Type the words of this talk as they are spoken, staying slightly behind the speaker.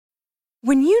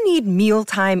When you need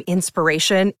mealtime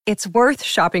inspiration, it's worth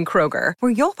shopping Kroger,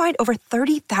 where you'll find over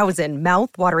 30,000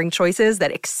 mouth-watering choices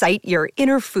that excite your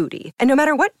inner foodie. And no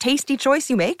matter what tasty choice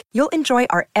you make, you'll enjoy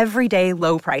our everyday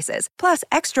low prices, plus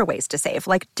extra ways to save,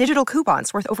 like digital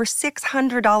coupons worth over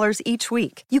 $600 each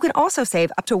week. You can also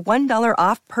save up to $1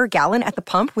 off per gallon at the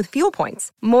pump with fuel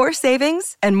points. More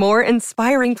savings and more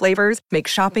inspiring flavors make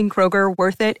shopping Kroger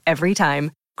worth it every time.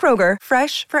 Kroger,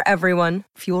 fresh for everyone.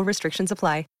 Fuel restrictions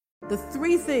apply. The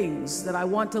three things that I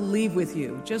want to leave with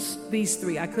you, just these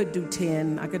three. I could do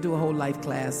 10, I could do a whole life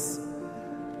class.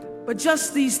 But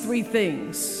just these three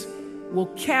things will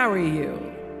carry you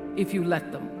if you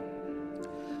let them.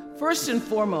 First and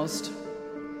foremost,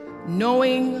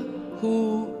 knowing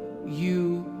who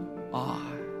you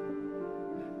are.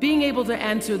 Being able to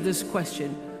answer this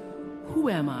question, who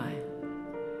am I?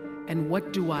 And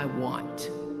what do I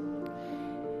want?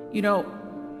 You know,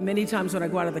 many times when I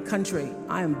go out of the country,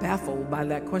 I am baffled by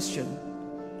that question.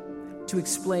 To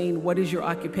explain what is your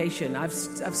occupation, I've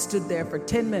stood there for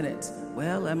 10 minutes.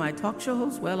 Well, am I a talk show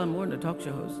host? Well, I'm more than a talk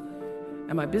show host.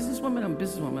 Am I a businesswoman? I'm a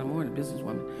businesswoman. I'm more than a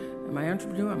businesswoman. Am I an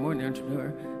entrepreneur? I'm more than an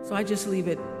entrepreneur. So I just leave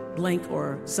it blank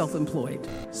or self-employed.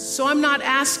 So I'm not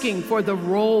asking for the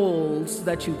roles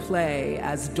that you play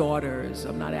as daughters.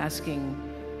 I'm not asking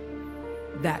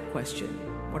that question.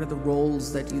 What are the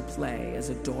roles that you play as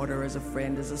a daughter, as a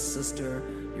friend, as a sister?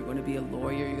 You're going to be a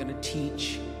lawyer, you're going to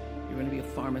teach, you're going to be a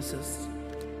pharmacist.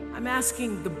 I'm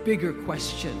asking the bigger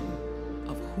question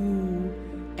of who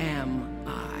am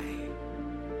I?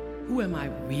 Who am I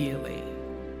really?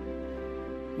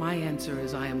 My answer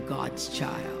is I am God's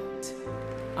child.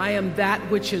 I am that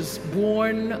which is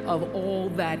born of all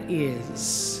that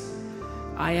is.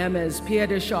 I am, as Pierre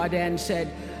de Chardin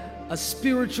said, a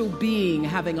spiritual being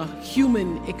having a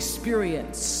human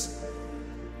experience.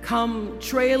 Come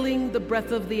trailing the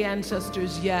breath of the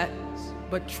ancestors yet,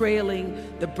 but trailing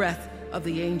the breath of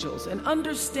the angels. And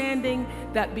understanding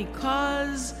that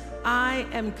because I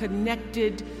am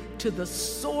connected to the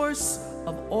source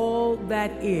of all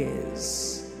that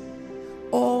is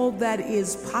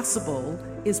possible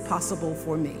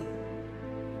for me.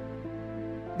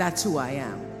 That's who I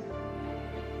am.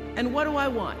 And what do I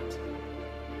want?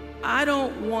 I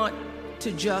don't want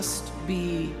to just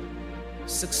be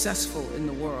successful in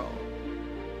the world.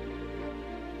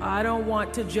 I don't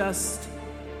want to just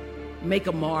make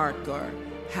a mark or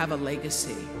have a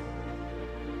legacy.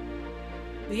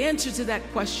 The answer to that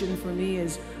question for me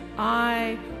is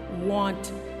I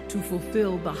want to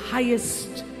fulfill the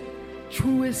highest,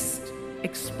 truest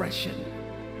expression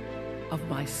of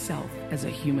myself as a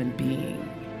human being.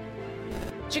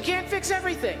 But you can't fix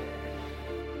everything.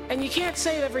 And you can't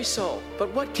save every soul,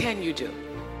 but what can you do?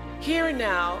 Here and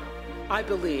now, I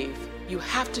believe you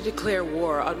have to declare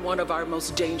war on one of our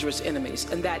most dangerous enemies,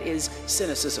 and that is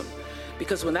cynicism.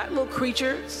 Because when that little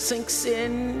creature sinks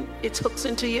in, its hooks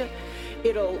into you,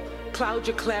 it'll cloud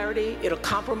your clarity, it'll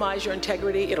compromise your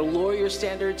integrity, it'll lower your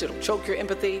standards, it'll choke your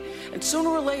empathy, and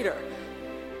sooner or later,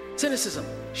 cynicism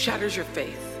shatters your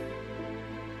faith.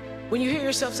 When you hear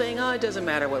yourself saying, oh, it doesn't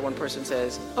matter what one person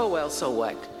says, oh well, so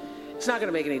what? It's not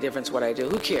gonna make any difference what I do,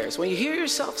 who cares? When you hear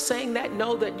yourself saying that,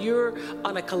 know that you're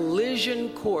on a collision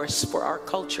course for our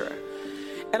culture.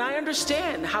 And I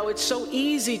understand how it's so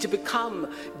easy to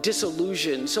become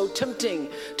disillusioned, so tempting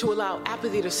to allow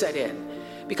apathy to set in.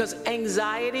 Because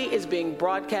anxiety is being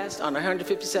broadcast on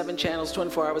 157 channels,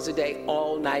 24 hours a day,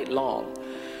 all night long.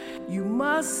 You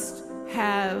must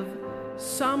have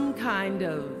some kind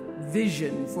of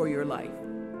vision for your life.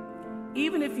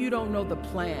 Even if you don't know the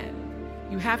plan,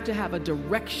 you have to have a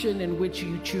direction in which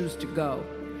you choose to go.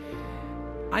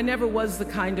 I never was the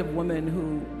kind of woman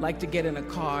who liked to get in a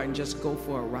car and just go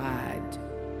for a ride.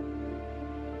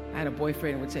 I had a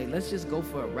boyfriend who would say, let's just go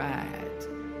for a ride.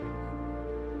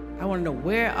 I want to know,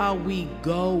 where are we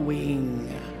going?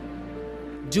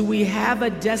 Do we have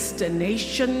a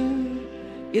destination?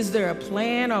 Is there a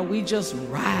plan, or are we just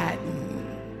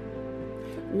riding?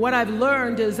 What I've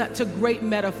learned is that's a great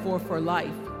metaphor for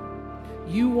life.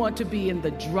 You want to be in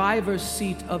the driver's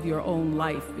seat of your own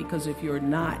life, because if you're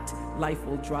not, life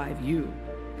will drive you.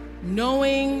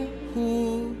 Knowing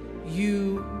who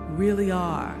you really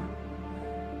are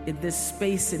in this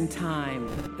space and time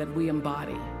that we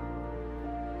embody.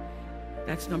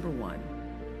 That's number one.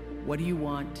 What do you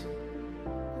want?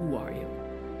 Who are you?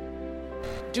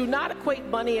 Do not equate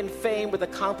money and fame with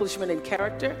accomplishment and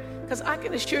character, because I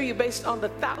can assure you, based on the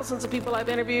thousands of people I've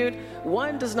interviewed,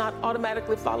 one does not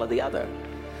automatically follow the other.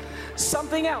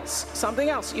 Something else,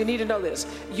 you need to know this.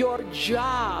 Your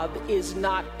job is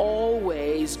not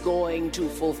always going to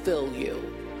fulfill you.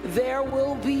 There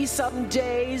will be some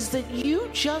days that you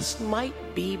just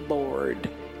might be bored.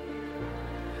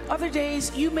 Other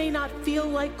days, you may not feel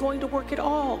like going to work at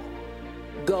all.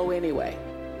 Go anyway.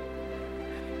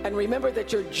 And remember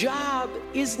that your job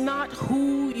is not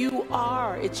who you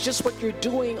are. It's just what you're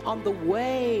doing on the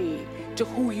way to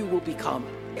who you will become.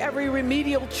 Every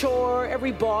remedial chore,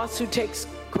 every boss who takes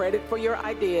credit for your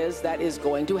ideas, that is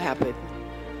going to happen.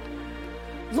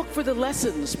 Look for the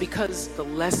lessons, because the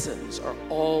lessons are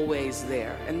always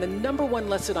there. And the number one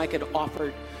lesson I can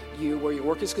offer you where your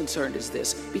work is concerned is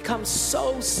this: become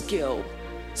so skilled,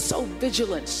 so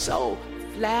vigilant, so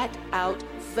flat out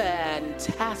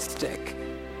fantastic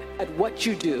at what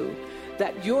you do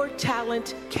that your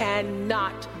talent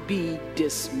cannot be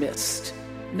dismissed.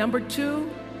 Number two,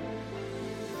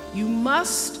 you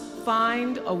must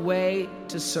find a way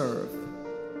to serve.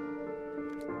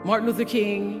 Martin Luther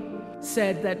King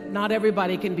said that not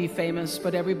everybody can be famous,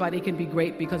 but everybody can be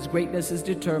great, because greatness is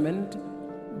determined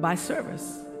by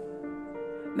service.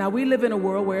 Now, we live in a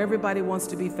world where everybody wants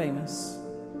to be famous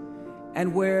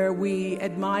and where we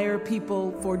admire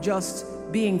people for just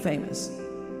being famous.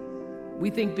 We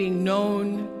think being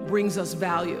known brings us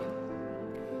value.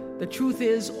 The truth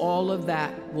is, all of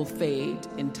that will fade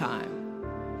in time.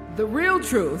 The real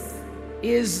truth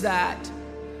is that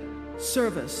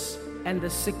service and the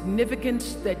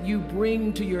significance that you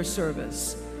bring to your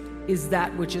service is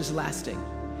that which is lasting.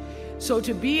 So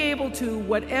to be able to,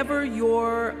 whatever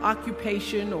your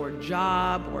occupation or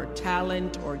job or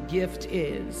talent or gift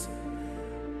is,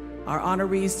 our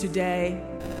honorees today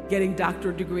getting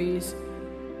doctorate degrees,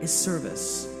 is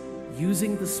service.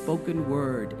 Using the spoken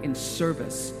word in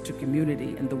service to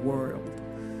community and the world.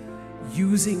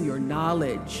 Using your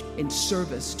knowledge in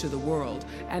service to the world.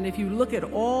 And if you look at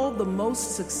all the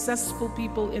most successful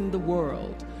people in the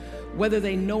world, whether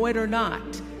they know it or not,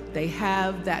 they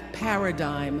have that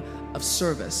paradigm of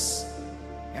service.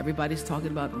 Everybody's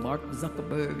talking about Mark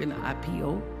Zuckerberg and the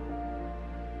IPO.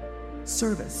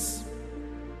 Service.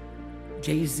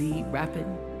 Jay-Z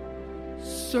rapping.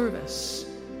 Service.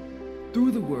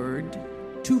 Through the word,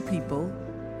 to people,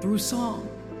 through song.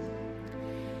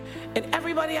 And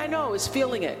everybody I know is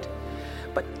feeling it.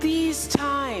 But these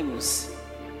times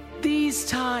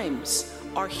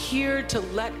are here to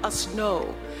let us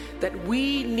know that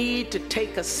we need to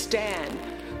take a stand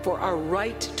for our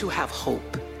right to have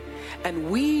hope.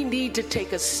 And we need to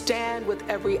take a stand with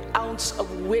every ounce of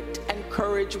wit and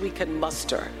courage we can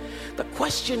muster. The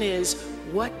question is,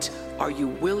 what are you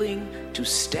willing to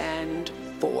stand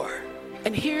for?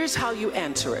 And here's how you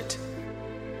answer it.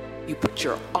 You put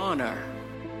your honor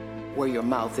where your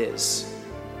mouth is.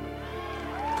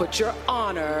 Put your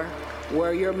honor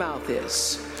where your mouth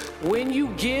is. When you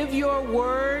give your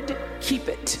word, keep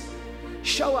it.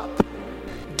 Show up.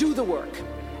 Do the work.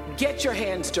 Get your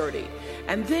hands dirty.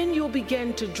 And then you'll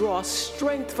begin to draw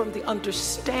strength from the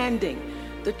understanding,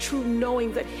 the true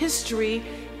knowing that history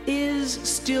is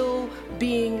still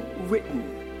being written.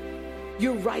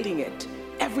 You're writing it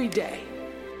every day.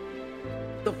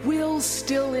 The wheel's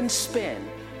still in spin,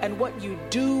 and what you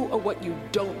do or what you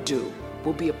don't do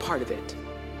will be a part of it.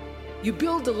 You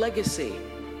build a legacy,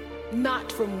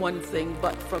 not from one thing,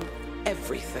 but from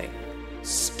everything.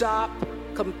 Stop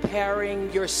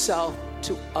comparing yourself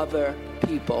to other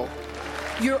people.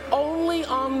 You're only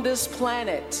on this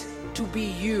planet to be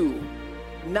you,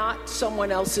 not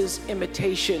someone else's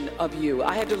imitation of you.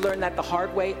 I had to learn that the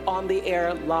hard way on the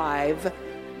air live,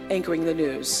 anchoring the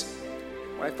news.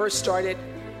 When I first started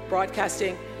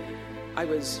broadcasting, I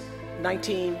was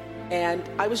 19, and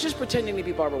I was just pretending to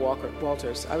be Barbara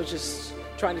Walters. I was just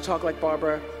trying to talk like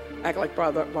Barbara, act like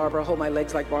Barbara, hold my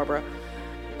legs like Barbara.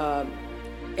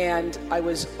 And I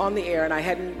was on the air, and I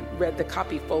hadn't read the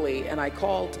copy fully, and I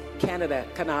called Canada.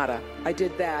 I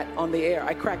did that on the air.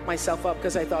 I cracked myself up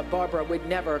because I thought Barbara would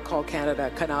never call Canada.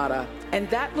 And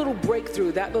that little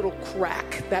breakthrough, that little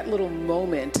crack, that little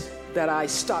moment that I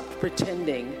stopped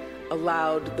pretending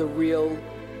allowed the real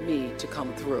me to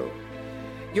come through.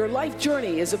 Your life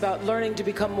journey is about learning to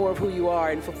become more of who you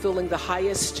are and fulfilling the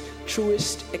highest,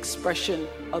 truest expression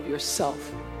of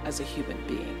yourself as a human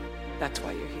being. That's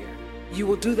why you're here. You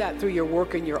will do that through your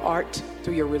work and your art,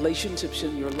 through your relationships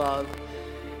and your love.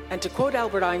 And to quote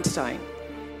Albert Einstein,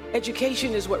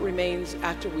 education is what remains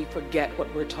after we forget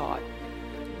what we're taught.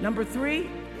 Number 3,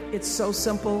 it's so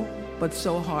simple, but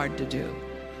so hard to do.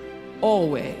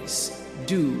 Always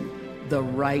do the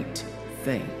right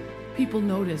thing. People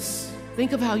notice.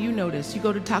 Think of how you notice. You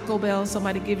go to Taco Bell,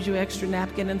 somebody gives you an extra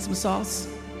napkin and some sauce.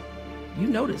 You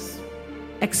notice.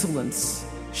 Excellence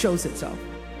shows itself.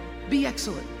 Be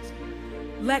excellent.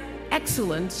 Let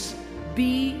excellence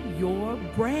be your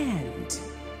brand.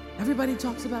 Everybody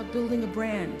talks about building a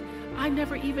brand. I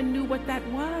never even knew what that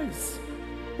was.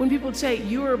 When people would say,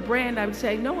 you're a brand, I would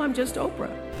say, no, I'm just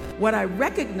Oprah. What I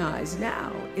recognize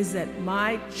now is that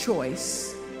my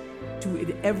choice to,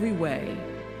 in every way,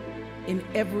 in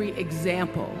every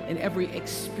example, in every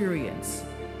experience,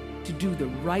 to do the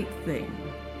right thing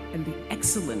and the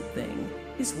excellent thing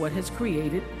is what has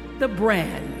created the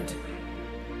brand.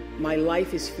 My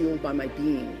life is fueled by my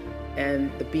being,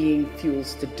 and the being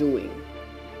fuels the doing.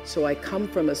 So I come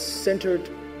from a centered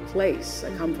place.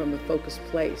 I come from a focused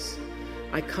place.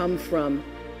 I come from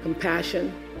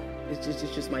compassion. It's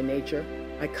just my nature.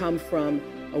 I come from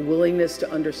a willingness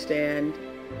to understand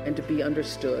and to be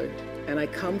understood. And I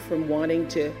come from wanting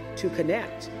to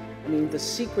connect. I mean, the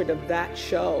secret of that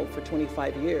show for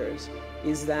 25 years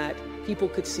is that people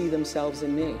could see themselves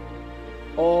in me.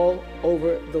 All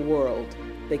over the world,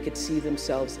 they could see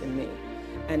themselves in me.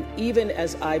 And even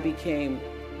as I became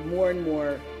more and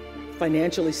more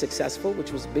financially successful,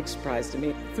 which was a big surprise to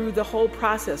me, through the whole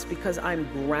process, because I'm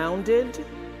grounded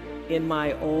in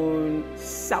my own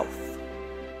self,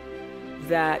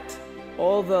 that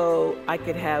although I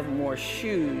could have more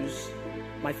shoes,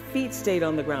 my feet stayed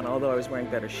on the ground, although I was wearing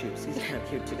better shoes. These are kind of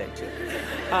cute today, too.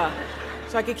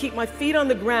 So I could keep my feet on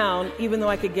the ground, even though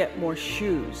I could get more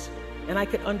shoes. And I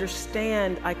could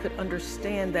understand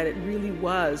that it really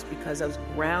was because I was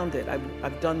grounded.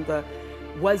 I've done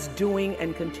was doing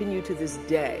and continue to this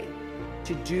day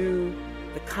to do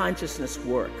the consciousness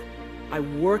work. I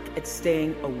work at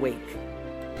staying awake.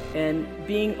 And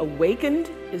being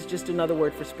awakened is just another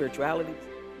word for spirituality.